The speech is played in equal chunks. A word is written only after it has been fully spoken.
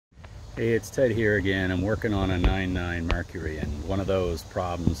Hey, it's Ted here again. I'm working on a 9.9 Mercury, and one of those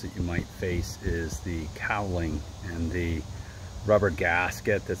problems that you might face is the cowling, and the rubber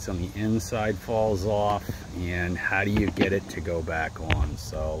gasket that's on the inside falls off, and how do you get it to go back on?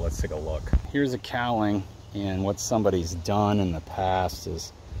 So let's take a look. Here's a cowling, and what somebody's done in the past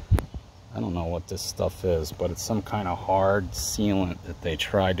is, I don't know what this stuff is, but it's some kind of hard sealant that they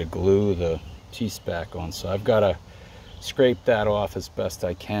tried to glue the T-spack on. So I've got to scrape that off as best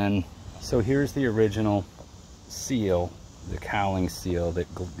I can. So here's the original seal, the cowling seal that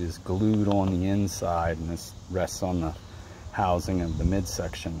is glued on the inside, and this rests on the housing of the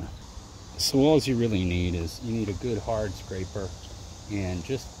midsection. So all you really need is, you need a good hard scraper, and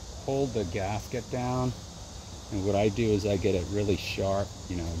just hold the gasket down. And what I do is I get it really sharp,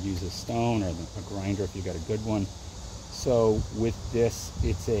 use a stone or a grinder if you got a good one. So with this,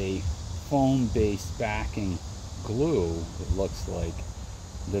 it's a foam-based backing glue, it looks like,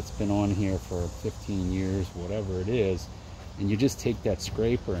 that's been on here for 15 years, whatever it is, and you just take that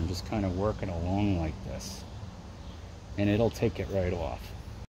scraper and just kind of work it along like this, and it'll take it right off.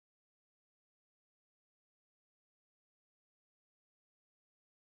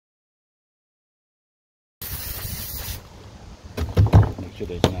 Make sure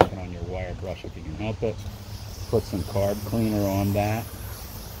there's nothing on your wire brush if you can help it. Put some carb cleaner on that,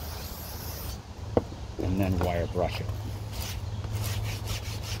 and then wire brush it.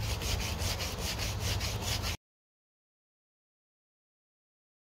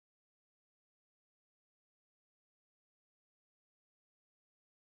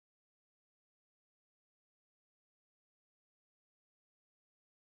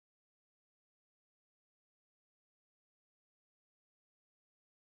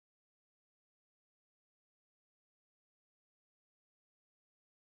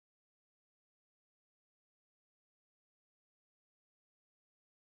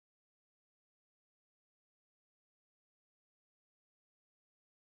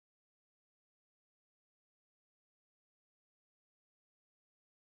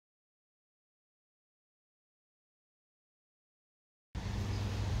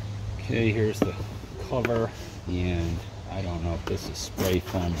 Okay, here's the cover, and I don't know if this is spray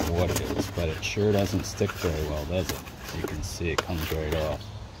foam or what it is, but it sure doesn't stick very well, does it? You can see it comes right off.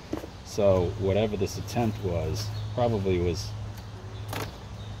 So whatever this attempt was, probably was a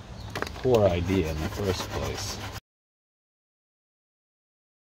poor idea in the first place.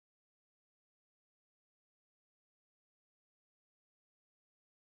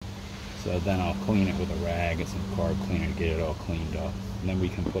 So then I'll clean it with a rag and some carb cleaner to get it all cleaned up. And then we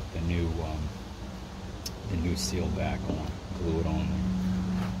can put the new seal back on, glue it on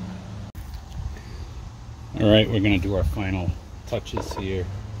there. All right, we're gonna do our final touches here.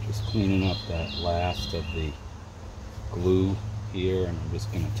 Just cleaning up that last of the glue here, and I'm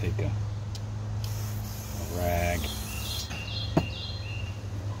just gonna take a rag,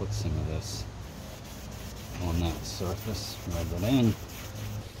 put some of this on that surface, rub it in.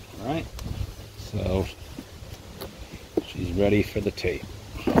 All right, so she's ready for the tape.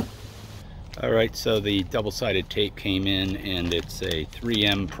 All right, so the double-sided tape came in, and it's a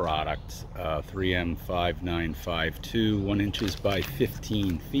 3M product, 3M 5952, 1 inches by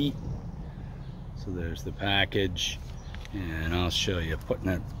 15 feet. So there's the package, and I'll show you putting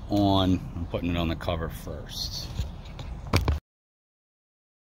it on. I'm putting it on the cover first.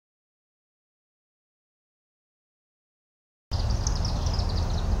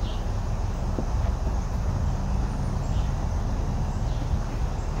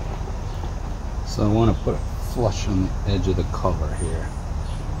 So I want to put it flush on the edge of the cover here.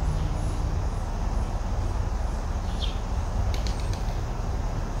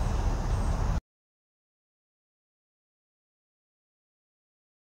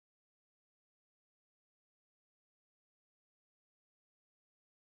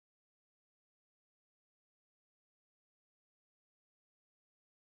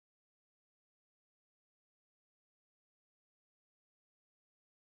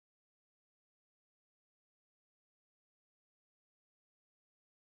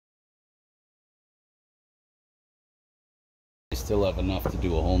 I still have enough to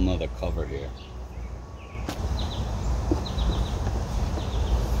do a whole nother cover here.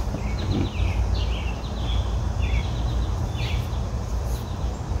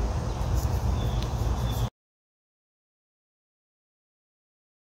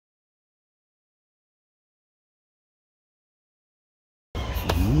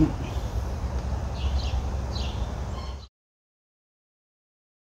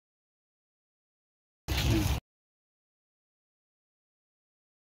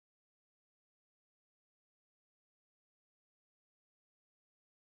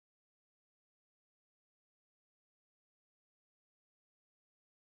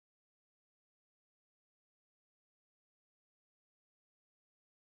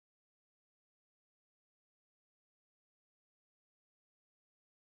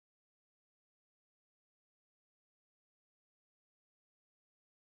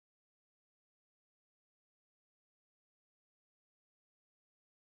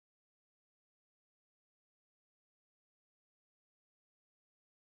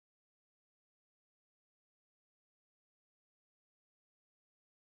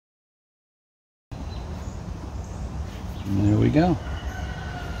 you go.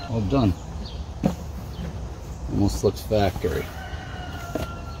 All done. Almost looks factory.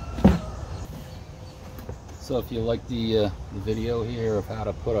 So if you like the video here of how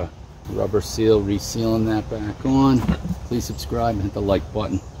to put a rubber seal, resealing that back on, please subscribe and hit the like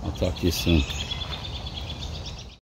button. I'll talk to you soon.